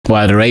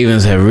Why the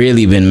Ravens have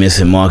really been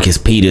missing Marcus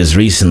Peters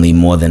recently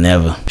more than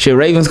ever. Should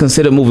Ravens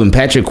consider moving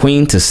Patrick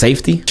Queen to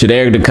safety? Should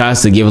Eric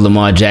DeCosta give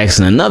Lamar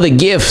Jackson another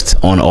gift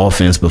on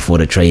offense before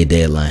the trade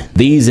deadline?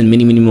 These and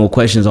many more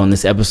questions on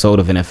this episode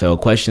of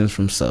NFL Questions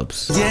from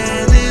Subs.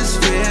 Yeah, this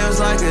feels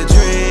like a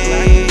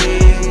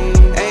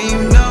dream, and you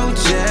know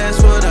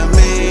just what I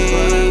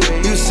mean.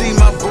 You see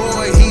my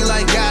boy, he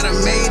like gotta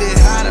made it,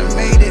 how to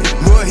made it.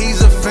 Boy,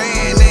 he's a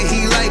fan and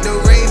he like the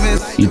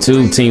Ravens.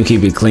 YouTube team,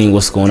 keep it clean.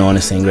 What's going on?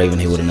 It's Ingraven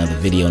here with another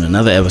video and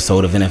another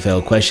episode of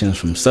NFL Questions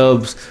from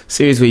Subs,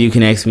 series where you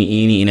can ask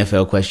me any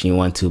NFL question you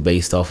want to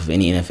based off of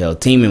any NFL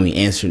team, and we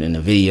answer it in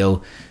a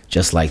video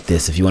just like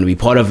this. If you want to be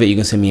part of it, you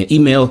can send me an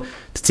email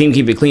to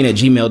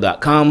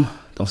teamkeepitclean@gmail.com.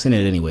 Don't send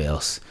it anywhere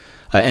else.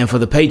 And for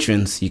the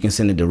patrons, you can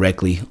send it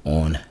directly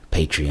on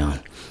Patreon.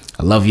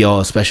 I love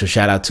y'all. Special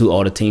shout out to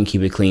all the Team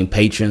Keep It Clean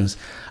patrons.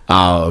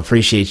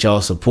 Appreciate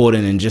y'all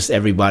supporting, and just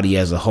everybody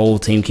as a whole.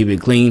 Team Keep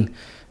It Clean,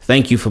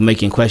 thank you for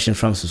making questions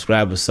from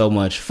subscribers so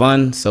much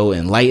fun, so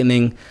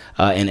enlightening,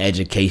 and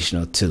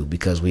educational too,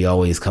 because we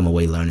always come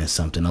away learning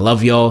something. I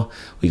love y'all.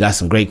 We got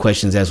some great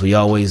questions as we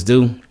always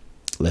do.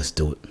 Let's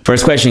do it.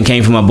 First question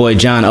came from my boy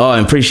John. Oh, I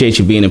appreciate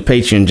you being a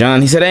patron,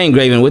 John. He said, "Hey,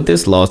 Ingraven, with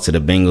this loss to the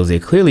Bengals,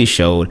 it clearly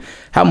showed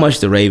how much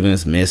the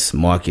Ravens miss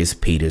Marcus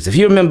Peters. If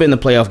you remember in the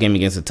playoff game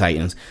against the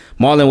Titans,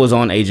 Marlon was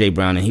on A.J.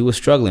 Brown and he was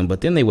struggling, but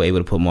then they were able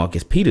to put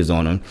Marcus Peters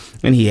on him,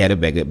 and he had a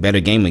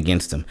better game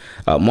against him.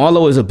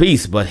 Marlo is a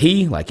beast, but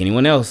he, like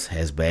anyone else,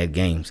 has bad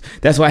games.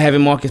 That's why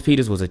having Marcus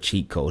Peters was a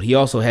cheat code. He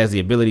also has the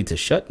ability to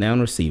shut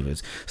down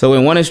receivers. So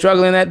when one is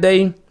struggling that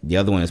day, the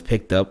other one has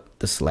picked up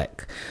the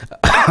slack."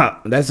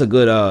 That's a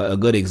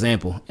good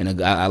example,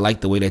 and I like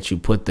the way that you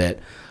put that.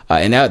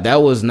 And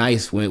that was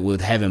nice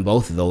with having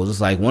both of those.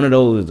 It's like one of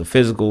those is the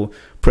physical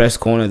press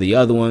corner, the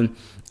other one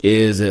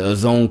is a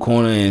zone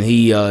corner, and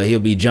he'll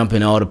be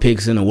jumping all the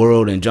picks in the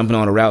world and jumping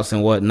all the routes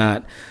and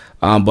whatnot.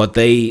 But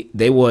they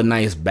were a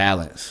nice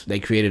balance. They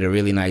created a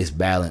really nice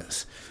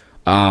balance.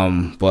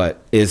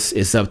 But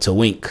it's up to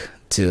Wink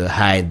to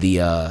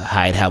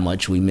hide how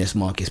much we miss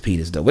Marcus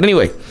Peters though. But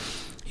anyway,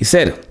 he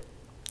said,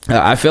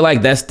 "I feel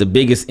like that's the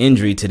biggest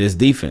injury to this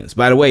defense.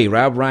 By the way,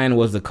 Rob Ryan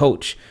was the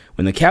coach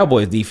when the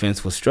Cowboys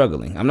defense was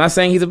struggling. I'm not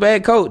saying he's a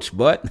bad coach,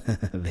 but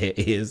there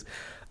is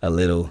a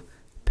little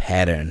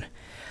pattern."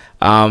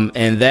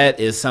 And that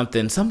is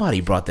something, somebody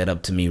brought that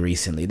up to me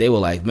recently. They were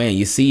like, man,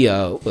 you see,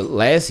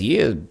 last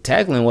year,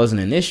 tackling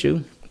wasn't an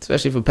issue,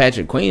 especially for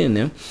Patrick Queen and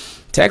them.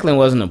 Tackling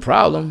wasn't a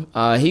problem.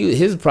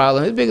 His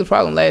biggest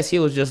problem last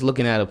year was just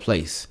looking out of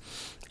place.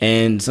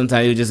 And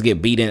sometimes he would just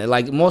get beaten,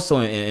 like more so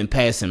in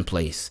passing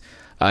place.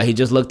 He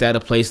just looked out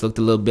of place, looked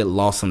a little bit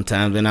lost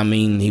sometimes. And I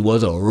mean, he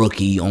was a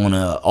rookie on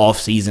a off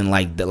season,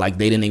 like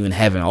they didn't even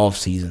have an off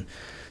season.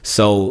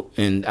 So,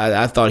 and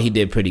I thought he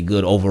did pretty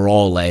good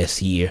overall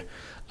last year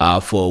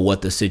for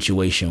what the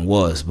situation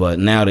was. But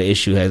now the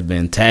issue has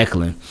been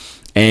tackling.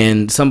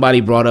 And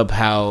somebody brought up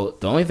how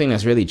the only thing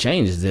that's really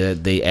changed is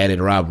that they added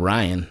Rob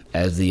Ryan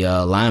as the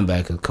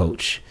linebacker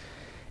coach.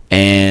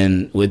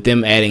 And with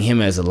them adding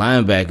him as a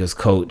linebackers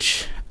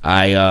coach,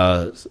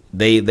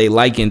 they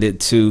likened it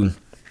to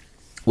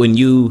when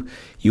you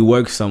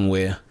work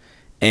somewhere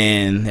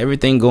and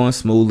everything going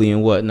smoothly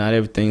and whatnot,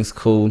 everything's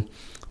cool,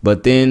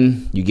 but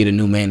then you get a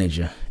new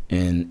manager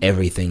and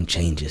everything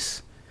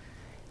changes.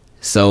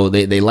 So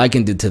they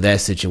likened it to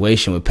that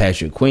situation with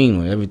Patrick Queen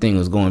when everything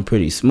was going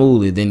pretty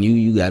smoothly. Then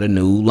you got a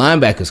new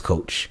linebackers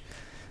coach.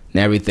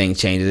 Now everything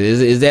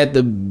changes. Is that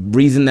the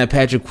reason that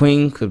Patrick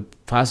Queen could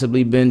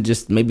possibly been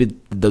just maybe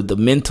the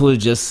mentor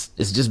it's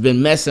just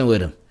been messing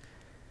with him?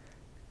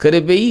 Could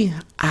it be?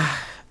 I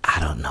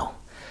don't know.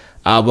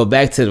 But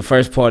back to the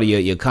first part of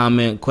your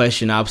comment,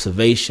 question,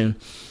 observation.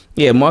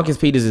 Yeah, Marcus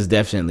Peters is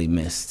definitely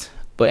missed.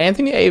 But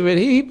Anthony Averett,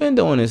 he been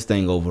doing his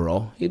thing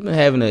overall. He's been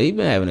having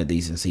a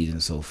decent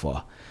season so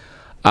far.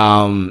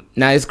 Now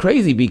it's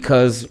crazy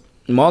because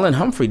Marlon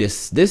Humphrey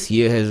this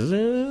year has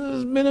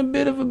been a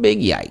bit of a big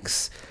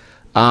yikes.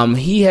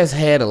 He has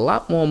had a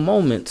lot more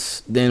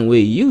moments than we're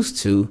used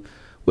to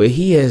where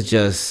he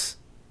just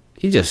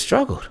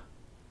struggled.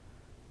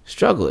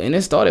 And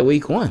it started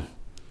week one.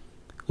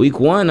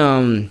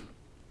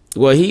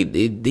 Well,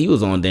 he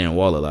was on Darren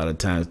Waller a lot of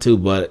times too,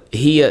 but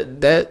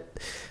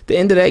the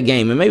end of that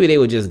game, and maybe they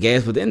were just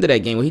gassed, but the end of that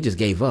game where he just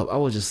gave up, I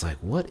was just like,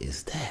 what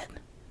is that?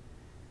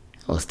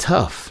 That was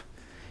tough.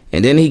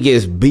 And then he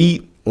gets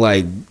beat,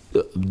 like,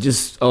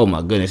 just, oh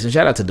my goodness. And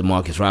shout out to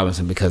DeMarcus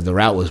Robinson because the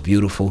route was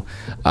beautiful.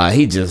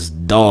 He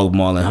just dogged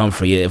Marlon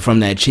Humphrey from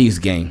that Chiefs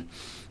game.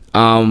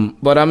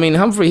 But I mean,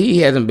 Humphrey, he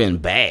hasn't been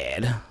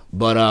bad,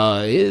 but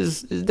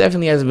it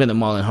definitely hasn't been the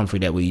Marlon Humphrey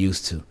that we're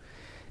used to.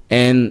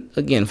 And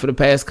again, for the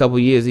past couple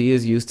of years, he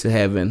is used to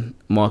having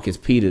Marcus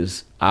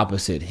Peters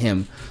opposite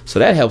him. So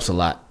that helps a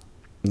lot.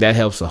 That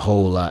helps a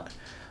whole lot.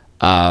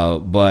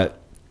 But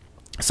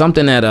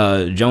something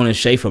that Jonas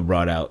Schaefer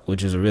brought out,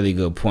 which is a really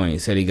good point. He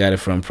said he got it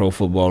from Pro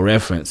Football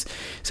Reference.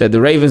 He said the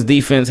Ravens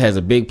defense has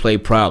a big play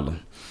problem.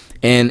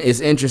 And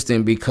it's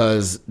interesting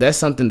because that's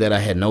something that I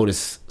had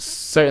noticed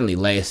certainly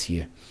last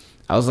year.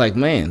 I was like,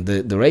 man,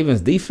 the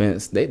Ravens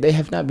defense, they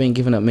have not been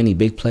giving up many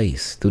big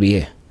plays through the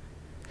air.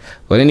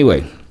 But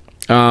anyway,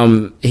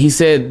 he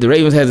said the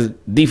Ravens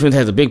defense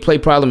has a big play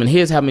problem, and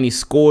here's how many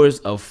scores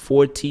of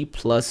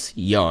 40+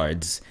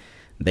 yards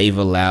they've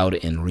allowed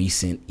in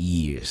recent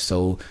years.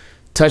 So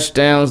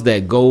touchdowns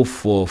that go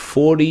for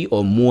 40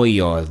 or more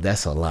yards,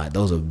 that's a lot.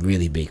 Those are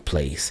really big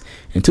plays.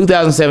 In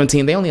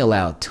 2017, they only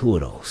allowed 2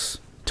 of those.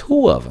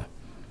 2 of them.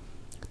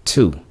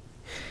 2.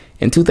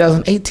 In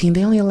 2018,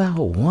 they only allowed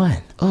 1.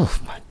 Oh,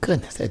 my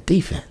goodness, that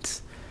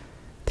defense.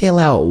 They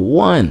allowed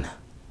 1.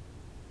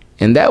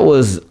 And that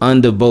was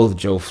under both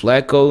Joe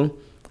Flacco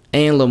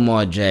and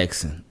Lamar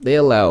Jackson. They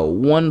allowed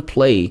 1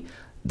 play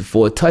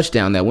for a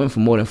touchdown that went for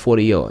more than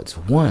 40 yards.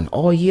 1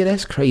 all year.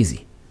 That's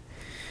crazy.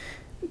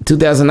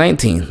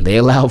 2019, they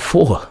allowed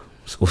 4.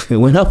 So it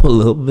went up a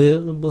little bit,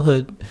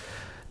 but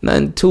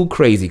nothing too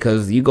crazy,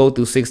 because you go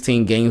through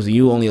 16 games and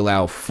you only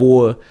allow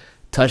 4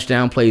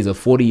 touchdown plays of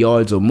 40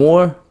 yards or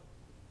more.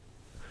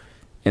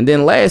 And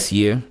then last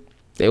year,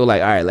 they were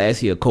like, all right,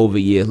 last year,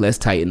 COVID year, let's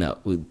tighten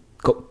up. With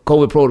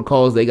COVID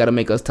protocols, they got to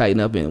make us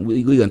tighten up, and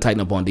we're going to tighten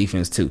up on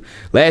defense too.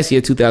 Last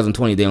year,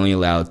 2020, they only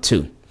allowed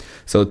 2.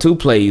 So 2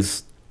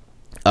 plays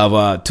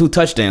of 2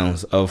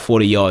 touchdowns of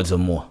 40 yards or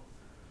more.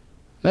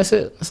 That's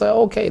it. It's like,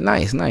 okay,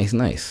 nice.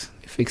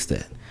 Fix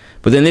that.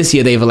 But then this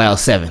year, they've allowed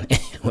 7,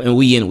 and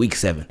we in week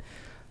 7.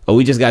 Oh,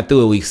 we just got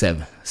through a week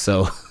 7.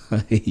 So,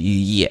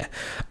 yeah.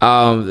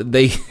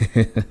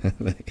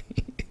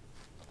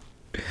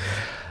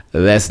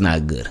 That's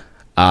not good.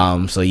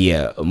 So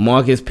yeah,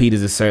 Marcus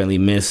Peters is certainly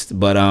missed,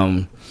 but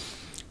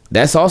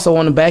that's also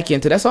on the back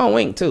end too. That's on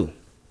Wink too.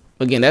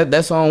 Again,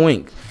 that's on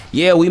Wink.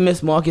 Yeah, we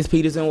miss Marcus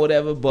Peters and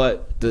whatever,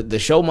 but the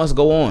show must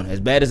go on.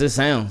 As bad as it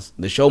sounds,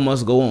 the show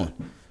must go on.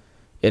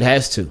 It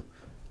has to.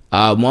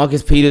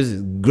 Marcus Peters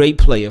is a great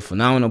player,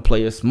 phenomenal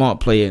player, smart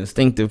player,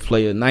 instinctive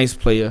player, nice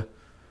player,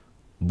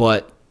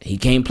 but he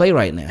can't play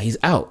right now. He's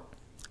out.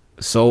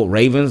 So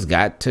Ravens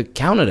got to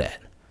counter that.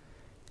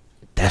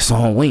 That's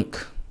on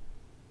Wink.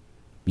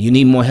 You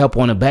need more help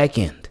on the back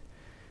end.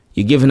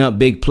 You're giving up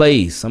big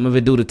plays. Some of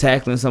it due to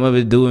tackling, some of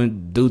it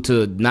due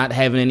to not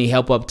having any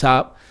help up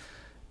top,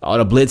 all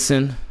the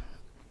blitzing.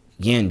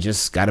 Again,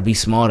 just got to be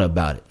smarter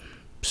about it.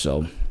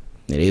 So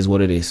it is what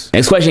it is.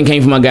 Next question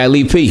came from my guy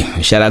Lee P.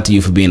 Shout out to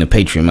you for being a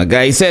Patreon, my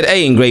guy. He said,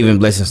 hey, Ingraven,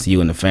 blessings to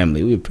you and the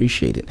family. We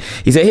appreciate it.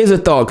 He said, here's a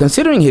thought.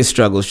 Considering his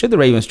struggles, should the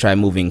Ravens try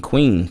moving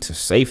Queen to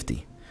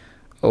safety?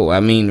 Oh,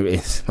 I mean,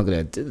 look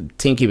at that.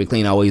 Team Keep It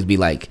Clean always be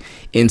like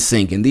in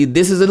sync. And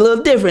this is a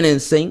little different in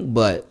sync,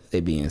 but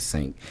they be in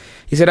sync.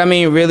 He said, I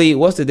mean, really,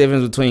 what's the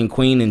difference between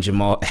Queen and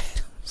Jamal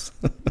Adams?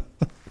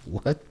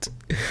 What?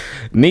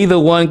 Neither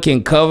one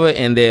can cover,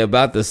 and they're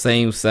about the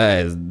same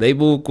size. They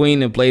move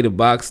Queen and play the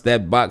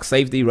that box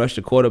safety, rush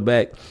the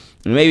quarterback,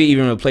 and maybe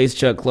even replace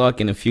Chuck Clark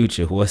in the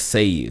future. What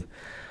say you?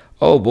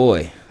 Oh,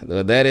 boy.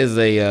 That is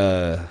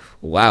a,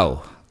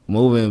 wow.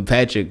 Moving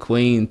Patrick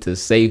Queen to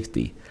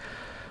safety.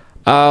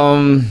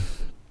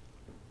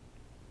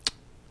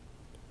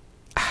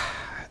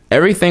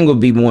 Everything would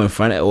be more in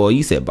front of, well,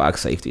 you said box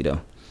safety though.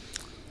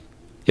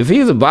 If he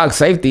was a box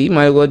safety, he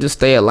might as well just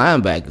stay at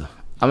linebacker.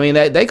 I mean,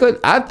 they could,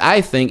 I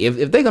think if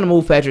they're going to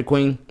move Patrick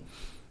Queen,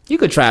 you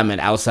could try him at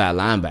outside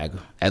linebacker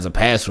as a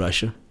pass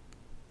rusher.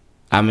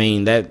 I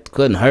mean, that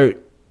couldn't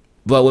hurt.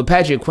 But with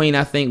Patrick Queen,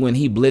 I think when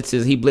he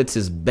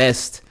blitzes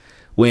best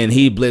when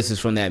he blitzes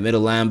from that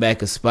middle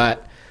linebacker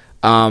spot.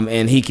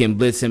 And he can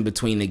blitz in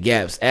between the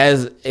gaps.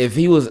 As if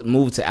he was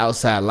moved to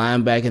outside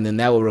linebacker, then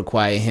that would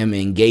require him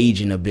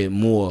engaging a bit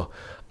more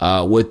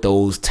with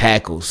those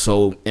tackles.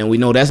 So, and we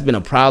know that's been a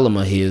problem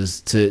of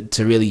his to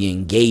really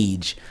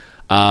engage.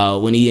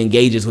 When he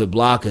engages with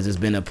blockers, it's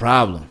been a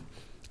problem.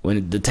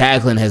 When the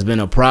tackling has been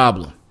a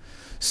problem.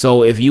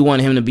 So if you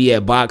want him to be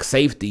at box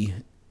safety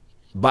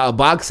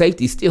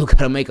still got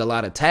to make a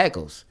lot of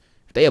tackles.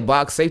 If they a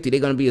box safety, they're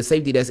going to be a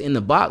safety that's in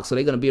the box. So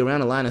they're going to be around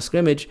the line of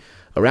scrimmage,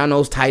 around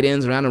those tight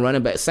ends, around the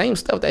running back. Same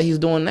stuff that he's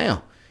doing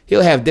now.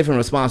 He'll have different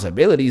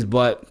responsibilities,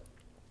 but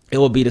it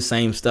will be the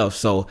same stuff.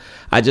 So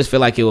I just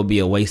feel like it would be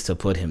a waste to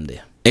put him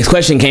there. Next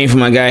question came from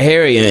my guy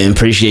Harry, and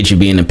appreciate you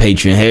being a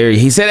patron, Harry.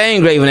 He said, hey,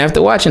 Ingraven,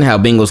 after watching how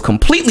Bengals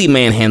completely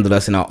manhandled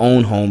us in our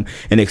own home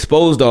and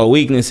exposed our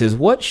weaknesses,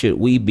 what should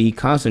we be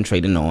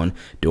concentrating on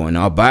during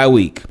our bye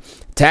week?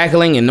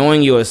 Tackling and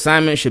knowing your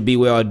assignment should be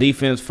where our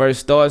defense first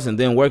starts, and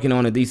then working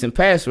on a decent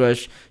pass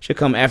rush should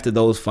come after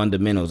those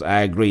fundamentals. I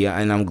agree,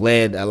 and I'm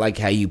glad. I like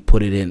how you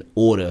put it in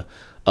order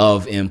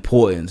of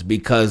importance,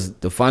 because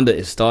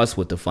it starts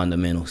with the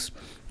fundamentals.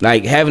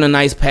 Like, having a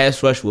nice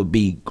pass rush would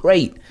be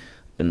great,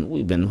 and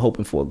we've been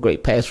hoping for a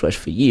great pass rush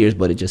for years,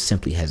 but it just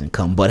simply hasn't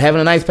come. But having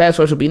a nice pass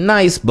rush would be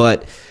nice,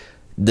 but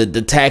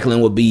the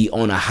tackling would be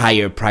on a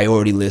higher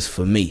priority list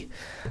for me.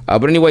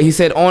 But anyway, he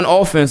said, on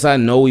offense, I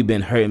know we've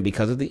been hurting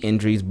because of the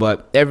injuries,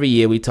 but every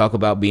year we talk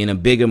about being a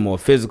bigger, more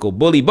physical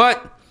bully,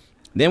 but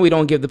then we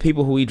don't give the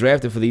people who we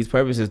drafted for these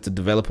purposes to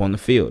develop on the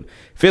field.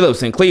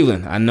 Phillips in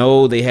Cleveland, I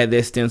know they had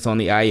their stints on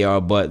the IR,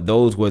 but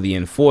those were the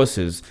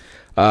enforcers.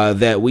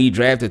 that we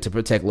drafted to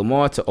protect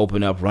Lamar to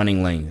open up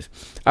running lanes.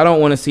 I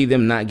don't want to see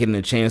them not getting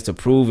a chance to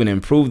prove and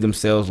improve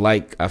themselves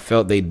like I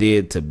felt they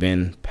did to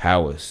Ben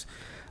Powers.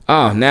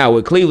 Now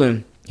with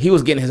Cleveland, he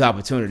was getting his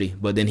opportunity,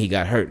 but then he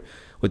got hurt.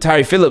 With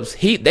Tyree Phillips,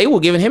 they were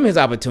giving him his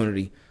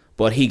opportunity,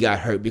 but he got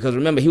hurt. Because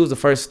remember, he was the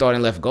first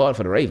starting left guard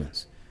for the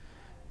Ravens.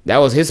 That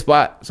was his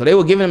spot. So they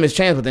were giving him his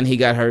chance, but then he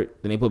got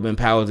hurt. Then they put Ben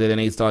Powers there, and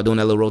they started doing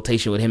that little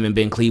rotation with him and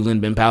Ben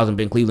Cleveland, Ben Powers and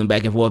Ben Cleveland,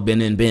 back and forth,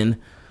 Ben and Ben.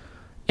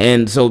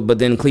 And so, but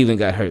then Cleveland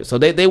got hurt. So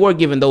they were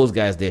giving those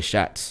guys their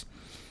shots.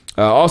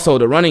 Also,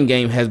 the running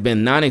game has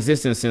been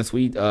non-existent since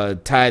we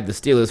tied the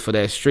Steelers for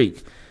that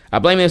streak. I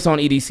blame this on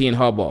EDC and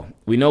Harbaugh.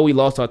 We know we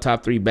lost our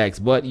top 3 backs,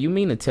 but you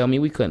mean to tell me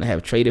we couldn't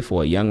have traded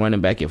for a young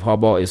running back if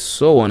Harbaugh is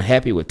so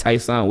unhappy with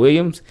Tyson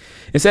Williams?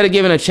 Instead of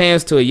giving a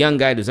chance to a young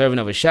guy deserving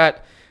of a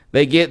shot,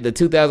 they get the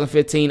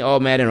 2015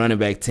 All-Madden running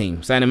back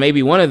team. Signing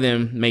maybe one of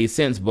them made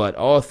sense, but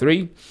all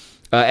 3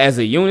 as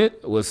a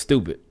unit was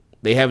stupid.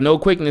 They have no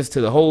quickness to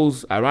the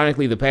holes.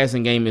 Ironically, the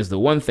passing game is the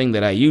one thing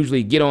that I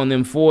usually get on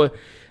them for,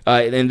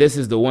 and this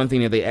is the one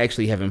thing that they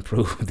actually have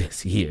improved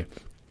this year.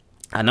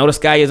 I know the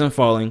sky isn't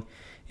falling,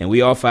 and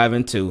we are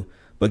 5-2,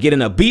 but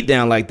getting a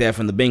beatdown like that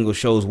from the Bengals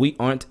shows we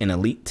aren't an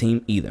elite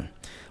team either.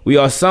 We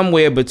are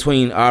somewhere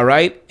between all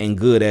right and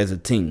good as a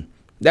team.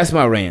 That's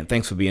my rant.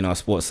 Thanks for being our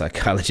sports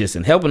psychologist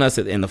and helping us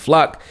in the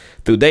flock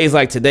through days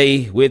like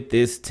today with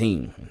this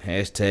team.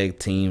 Hashtag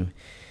team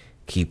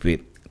keep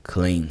it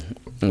clean.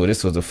 Well,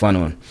 this was a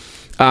fun one.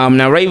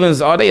 Now,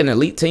 Ravens, are they an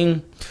elite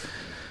team?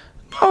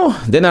 No,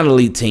 they're not an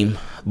elite team,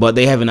 but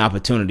they have an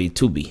opportunity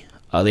to be.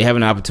 They have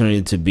an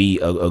opportunity to be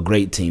a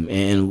great team.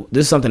 And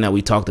this is something that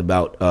we talked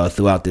about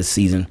throughout this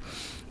season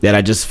that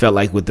I just felt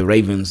like with the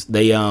Ravens,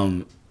 they,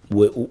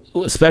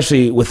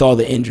 especially with all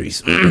the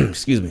injuries,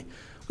 excuse me,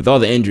 with all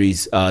the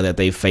injuries that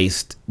they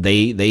faced,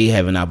 they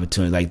have an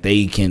opportunity. Like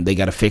they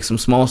got to fix some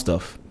small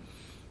stuff.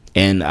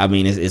 And I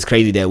mean, it's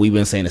crazy that we've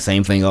been saying the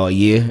same thing all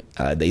year.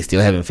 They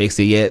still haven't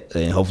fixed it yet,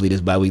 and hopefully this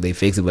bye week they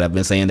fix it. But I've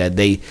been saying that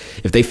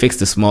if they fix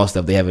the small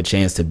stuff, they have a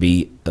chance to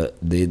be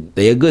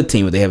they're a good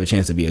team, but they have a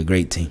chance to be a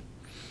great team.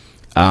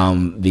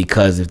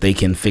 Because if they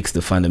can fix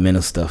the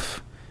fundamental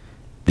stuff,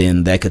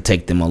 then that could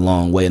take them a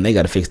long way. And they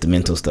got to fix the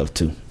mental stuff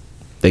too.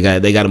 They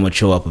got to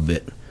mature up a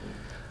bit.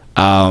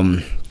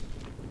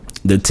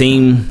 The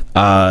team,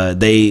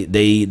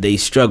 they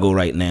struggle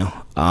right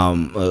now.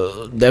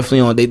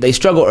 Definitely they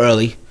struggle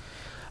early.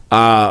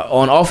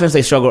 On offense,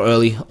 they struggle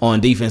early. On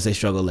defense, they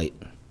struggle late.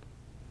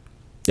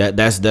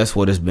 That's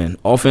what it's been.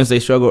 Offense, they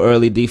struggle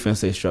early.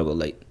 Defense, they struggle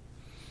late.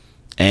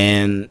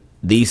 And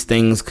these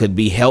things could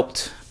be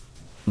helped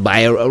by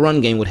a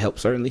run game would help,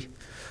 certainly.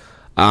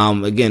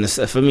 Again,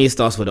 for me, it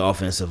starts with the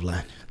offensive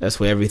line. That's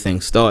where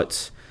everything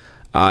starts.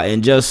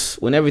 And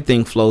just when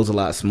everything flows a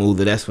lot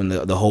smoother, that's when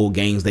the whole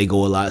games, they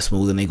go a lot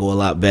smoother and they go a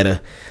lot better.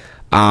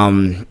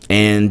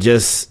 And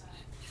just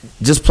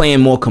playing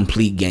more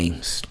complete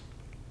games.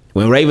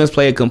 When Ravens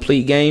play a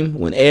complete game,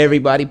 when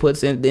everybody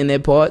puts in their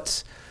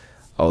parts,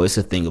 oh, it's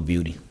a thing of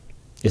beauty.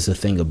 It's a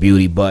thing of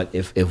beauty. But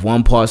if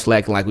one part's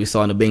lacking, like we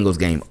saw in the Bengals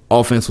game,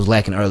 offense was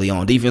lacking early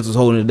on, defense was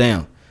holding it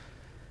down.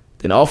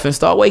 Then offense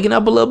started waking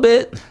up a little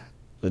bit,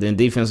 but then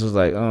defense was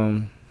like,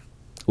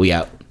 we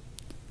out.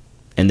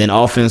 And then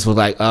offense was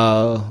like,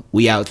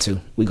 we out too.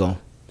 We gone.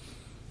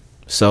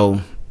 So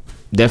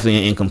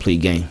definitely an incomplete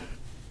game.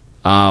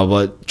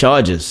 But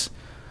Chargers,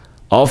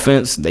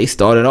 offense, defense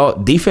started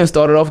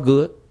off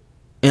good.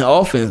 And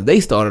offense, they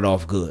started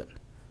off good.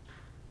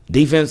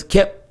 Defense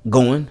kept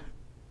going.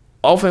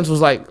 Offense was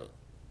like,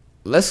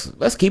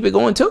 let's keep it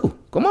going too.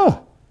 Come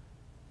on.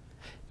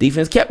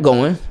 Defense kept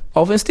going.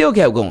 Offense still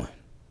kept going.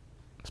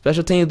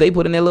 Special teams, they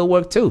put in their little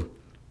work too.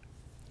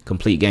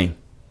 Complete game.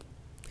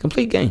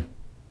 Complete game.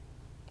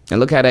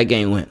 And look how that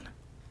game went.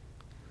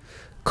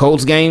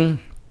 Colts game,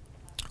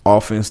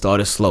 offense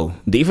started slow.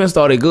 Defense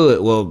started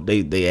good. Well,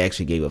 they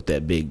actually gave up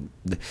that big.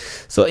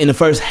 So in the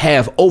first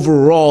half,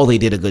 overall, they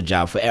did a good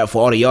job for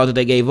all the yards that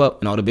they gave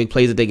up and all the big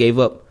plays that they gave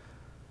up.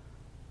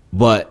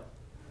 But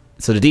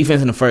so the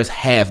defense in the first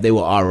half, they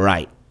were all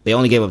right. They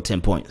only gave up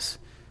 10 points.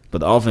 But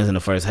the offense in the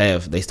first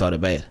half, they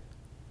started bad.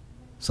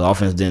 So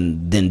offense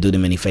didn't do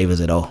them any favors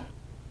at all.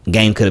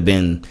 Game could have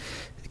been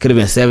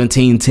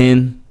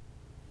 17-10.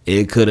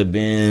 It could have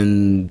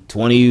been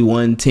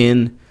 21-10.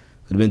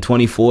 Could have been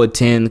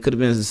 24-10. Could have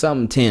been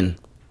something 10.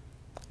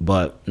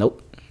 But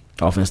nope.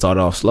 Offense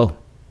started off slow.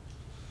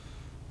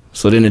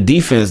 So then the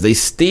defense, they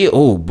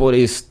still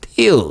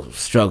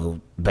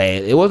struggled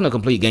bad. It wasn't a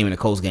complete game in the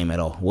Colts game at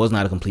all. It was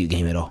not a complete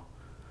game at all.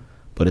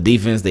 But the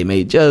defense, they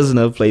made just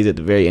enough plays at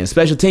the very end.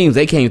 Special teams,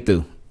 they came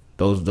through.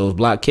 Those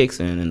block kicks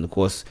and of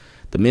course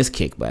the missed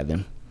kick by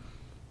them.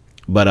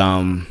 But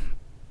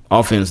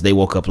offense, they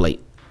woke up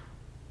late.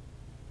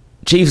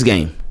 Chiefs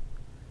game.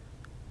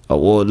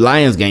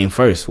 Lions game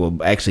first. Well,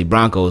 actually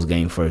Broncos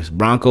game first.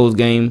 Broncos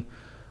game,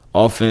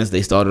 offense,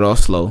 they started off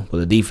slow. But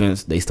the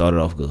defense, they started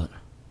off good.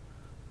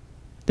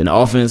 Then the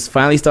offense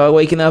finally started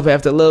waking up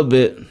after a little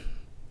bit.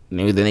 And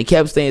then they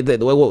kept staying.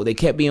 They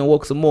kept being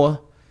woke some more.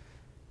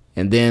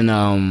 And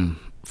then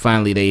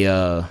finally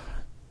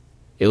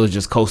it it was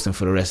just coasting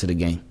for the rest of the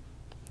game.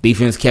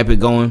 Defense kept it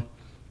going.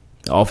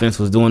 The offense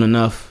was doing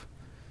enough.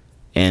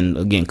 And,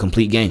 again,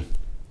 complete game.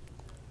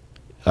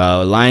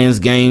 Lions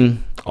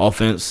game,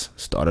 offense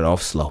started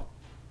off slow.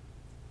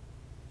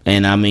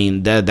 And, I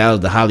mean, that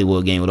was the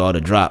Hollywood game with all the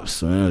drops.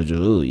 So it was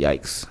just, ooh,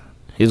 yikes.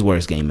 His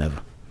worst game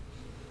ever.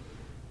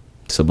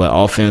 So, but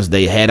offense,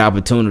 they had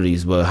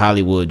opportunities, but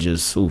Hollywood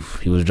just,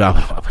 he was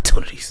dropping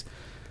opportunities.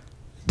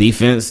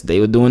 Defense, they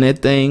were doing their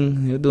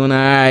thing. They were doing all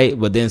right.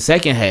 But then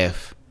second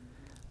half,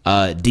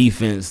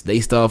 defense, they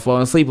started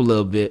falling asleep a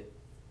little bit.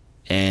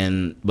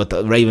 But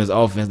the Ravens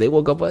offense, they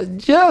woke up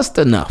just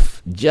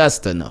enough.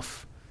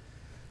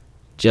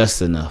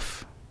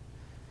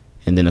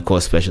 And then, of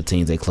course, special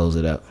teams, they close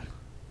it out.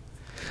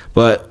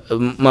 But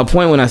my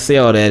point when I say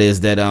all that is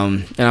that,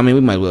 and I mean,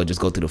 we might well just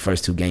go through the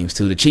first two games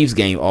too. The Chiefs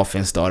game,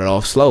 offense started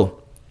off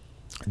slow.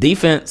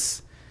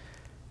 Defense,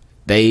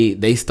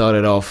 they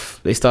started off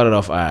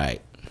all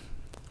right.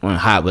 Weren't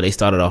hot, but they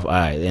started off all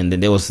right. And then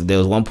there was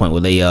one point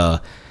where they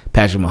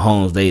Patrick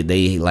Mahomes,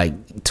 they like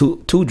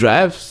two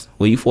drives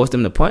where you forced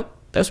them to punt.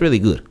 That's really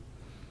good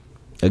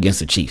against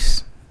the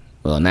Chiefs.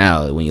 Well,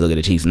 now when you look at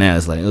the Chiefs now,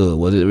 it's like, oh,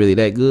 was it really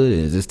that good?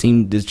 Is this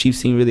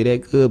Chiefs team really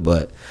that good?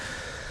 But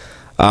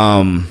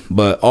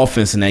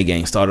offense in that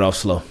game started off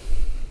slow.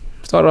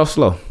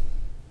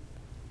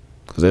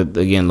 Because,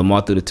 again,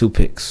 Lamar threw the 2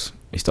 picks.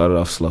 They started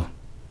off slow.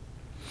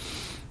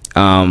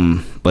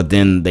 But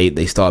then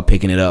they started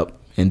picking it up.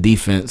 In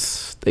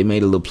defense, they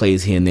made a little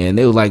plays here and there. And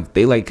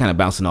they kind of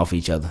bouncing off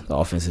each other, the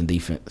offense and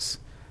defense.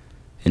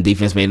 And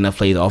defense made enough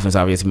plays. The offense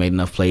obviously made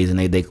enough plays. And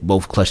they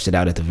both clutched it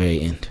out at the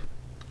very end.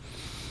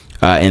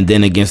 And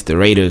then against the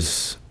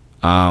Raiders,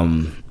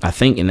 I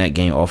think in that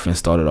game, offense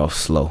started off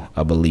slow,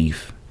 I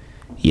believe.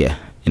 Yeah,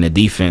 in the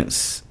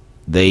defense,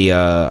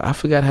 I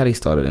forgot how they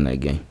started in that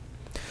game.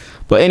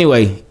 But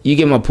anyway, you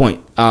get my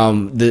point.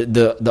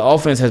 The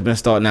offense has been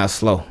starting out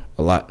slow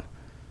a lot.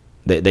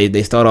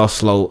 They start off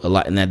slow a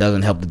lot, and that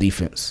doesn't help the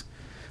defense.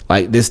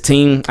 Like this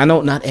team, I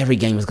know not every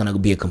game is going to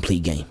be a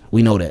complete game.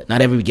 We know that.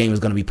 Not every game is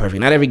going to be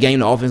perfect. Not every game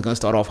the offense is going to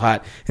start off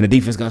hot, and the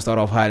defense is going to start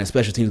off hot, and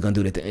special teams is going to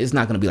do that thing. It's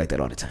not going to be like that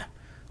all the time.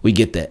 We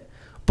get that.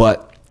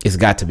 But it's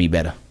got to be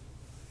better.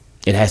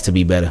 It has to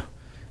be better.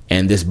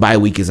 And this bye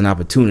week is an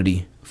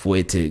opportunity for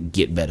it to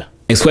get better.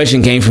 Next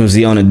question came from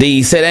Ziona D.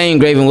 He said, hey,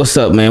 Ingraven, what's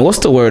up, man? What's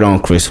the word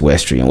on Chris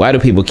Westry? And why do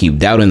people keep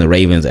doubting the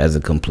Ravens as a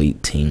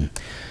complete team?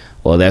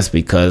 Well, that's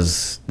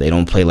because they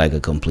don't play like a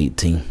complete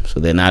team. So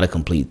they're not a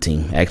complete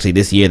team. Actually,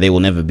 this year they will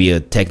never be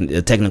a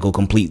technical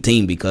complete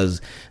team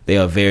because they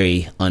are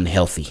very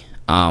unhealthy,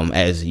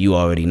 as you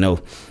already know.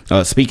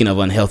 Speaking of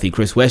unhealthy,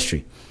 Chris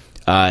Westry,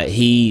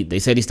 they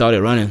said he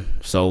started running,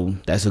 so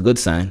that's a good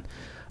sign.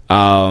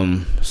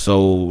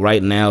 So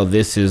right now,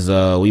 this is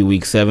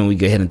week 7. We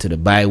get head into the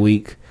bye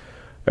week.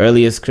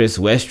 Earliest Chris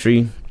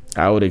Westry,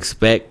 I would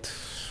expect,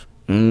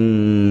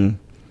 would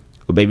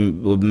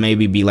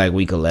maybe be like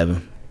week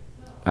 11.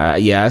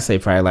 Yeah, I'd say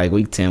probably like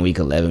week 10, week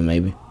 11,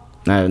 maybe.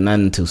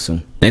 Nothing too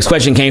soon. Next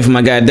question came from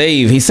my guy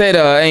Dave. He said,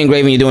 hey,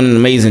 Ingraven, you're doing an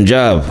amazing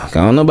job. I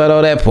don't know about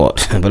all that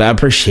part, but I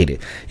appreciate it.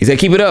 He said,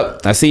 keep it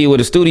up. I see you with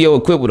a studio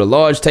equipped with a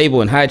large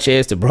table and high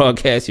chairs to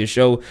broadcast your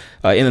show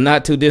in the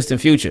not too distant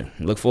future.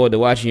 Look forward to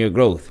watching your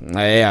growth.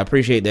 I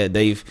appreciate that,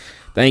 Dave.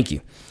 Thank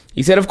you.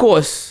 He said, of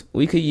course,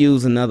 we could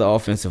use another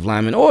offensive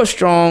lineman or a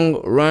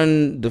strong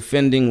run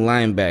defending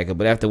linebacker.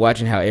 But after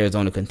watching how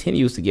Arizona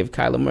continues to give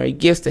Kyler Murray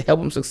gifts to help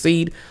him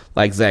succeed,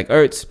 like Zach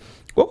Ertz,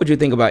 what would you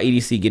think about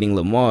EDC getting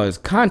Lamar's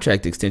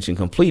contract extension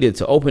completed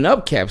to open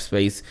up cap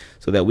space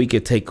so that we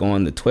could take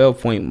on the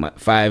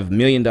 $12.5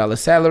 million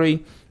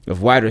salary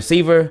of wide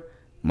receiver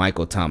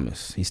Michael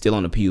Thomas? He's still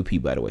on the PUP,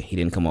 by the way. He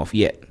didn't come off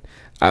yet.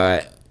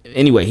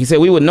 Anyway, he said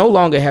we would no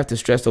longer have to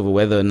stress over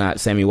whether or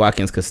not Sammy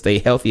Watkins could stay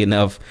healthy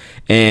enough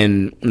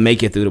and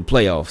make it through the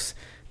playoffs.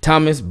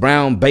 Thomas,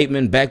 Brown,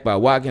 Bateman, backed by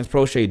Watkins,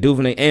 Prochet,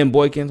 Duvernay, and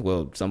Boykins.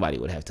 Well, somebody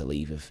would have to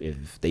leave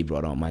if they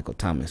brought on Michael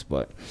Thomas.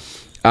 But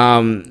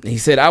he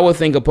said, I would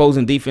think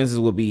opposing defenses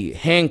will be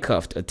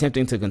handcuffed,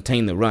 attempting to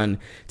contain the run,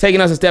 taking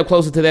us a step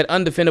closer to that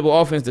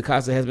undefendable offense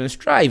DeCosta has been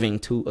striving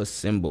to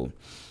assemble.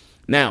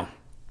 Now,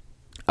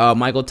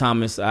 Michael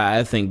Thomas,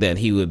 I think that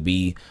he would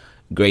be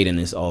great in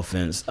this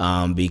offense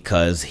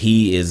because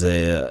he is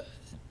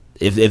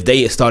if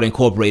they start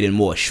incorporating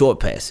more short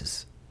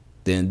passes,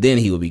 then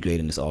he would be great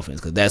in this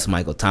offense because that's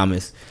Michael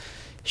Thomas.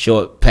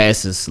 Short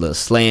passes, little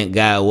slant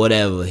guy,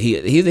 whatever.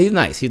 He's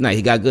nice. He's nice.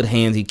 He got good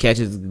hands. He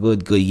catches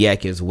good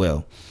yak as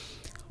well.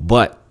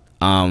 But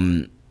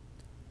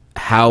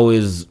how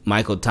is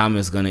Michael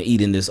Thomas going to eat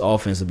in this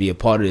offense or be a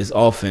part of this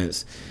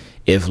offense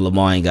if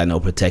Lamar ain't got no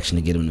protection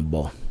to get him the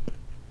ball?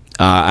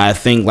 I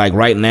think like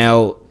right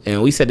now,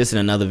 and we said this in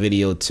another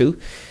video too,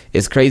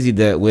 it's crazy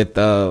that with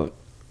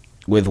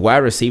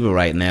wide receiver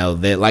right now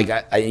that like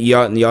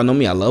y'all know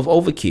me, I love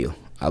overkill.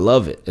 I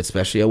love it,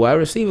 especially at wide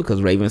receiver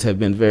because Ravens have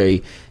been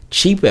very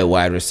cheap at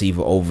wide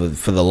receiver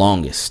for the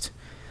longest.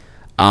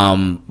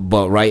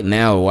 But right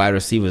now, wide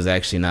receiver is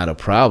actually not a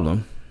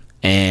problem.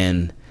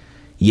 And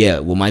yeah,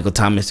 with Michael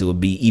Thomas, it would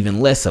be even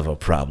less of a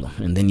problem.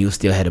 And then you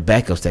still had the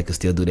backups that could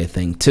still do their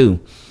thing too.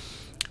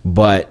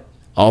 but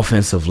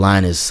offensive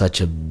line is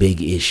such a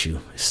big issue,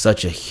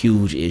 such a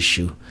huge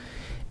issue,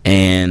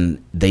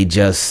 and they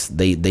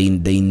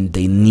need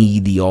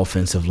the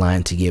offensive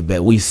line to get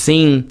better. We've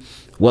seen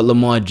what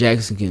Lamar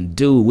Jackson can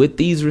do with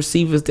these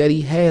receivers that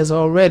he has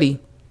already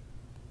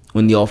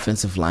when the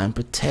offensive line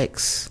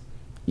protects.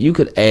 You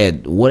could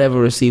add whatever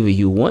receiver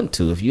you want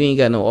to. If you ain't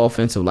got no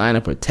offensive line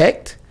to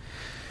protect,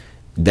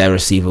 that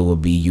receiver will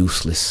be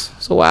useless.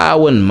 So I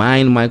wouldn't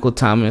mind Michael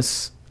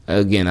Thomas.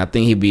 Again, I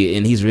think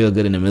he's real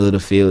good in the middle of the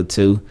field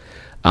too.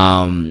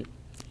 And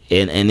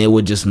it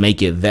would just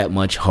make it that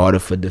much harder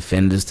for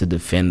defenders to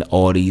defend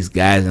all these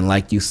guys. And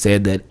like you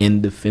said, that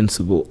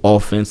indefensible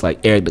offense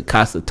like Eric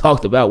DeCosta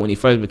talked about when he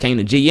first became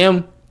the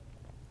GM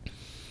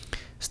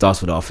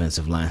starts with the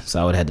offensive line.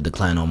 So I would have to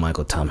decline on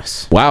Michael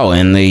Thomas. Wow,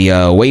 and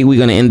the way we're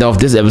going to end off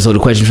this episode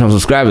of questions from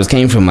subscribers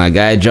came from my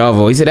guy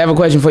Javo. He said, I have a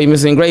question for you,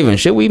 Mr. Ingraven.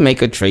 Should we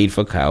make a trade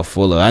for Kyle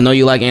Fuller? I know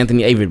you like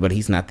Anthony Averett, but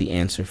he's not the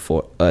answer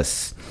for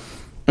us.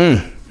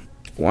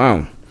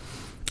 Wow.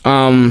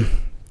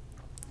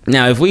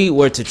 Now, if we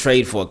were to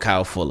trade for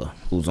Kyle Fuller,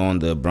 who's on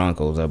the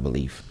Broncos, I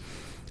believe,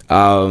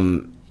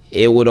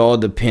 it would all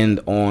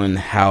depend on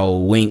how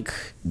Wink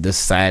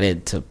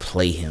decided to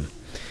play him,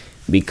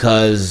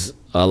 because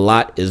a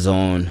lot is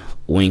on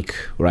Wink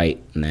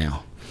right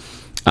now.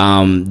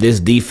 This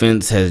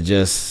defense has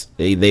just,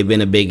 they've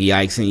been a big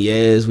yikes. And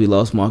yes, we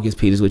lost Marcus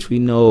Peters, which we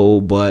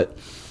know, but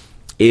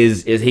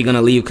is he going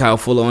to leave Kyle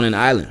Fuller on an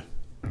island?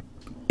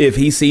 If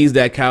he sees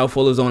that Kyle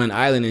Fuller's on an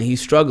island and he's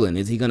struggling,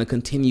 is he going to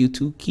continue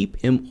to keep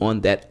him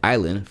on that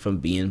island from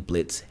being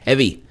blitz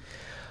heavy?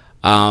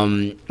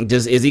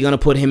 Is he going to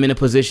put him in a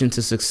position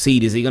to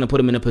succeed? Is he going to put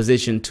him in a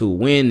position to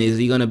win? Is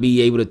he going to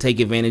be able to take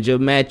advantage of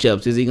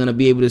matchups? Is he going to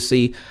be able to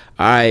see,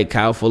 all right,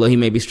 Kyle Fuller, he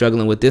may be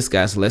struggling with this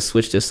guy, so let's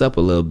switch this up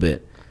a little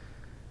bit?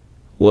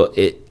 Well,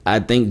 I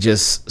think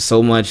just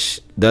so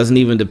much doesn't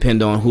even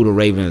depend on who the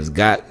Ravens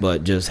got,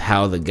 but just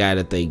how the guy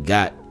that they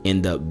got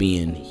end up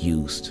being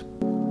used.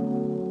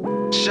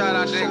 Shout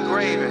out to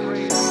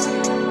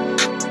Ingraven.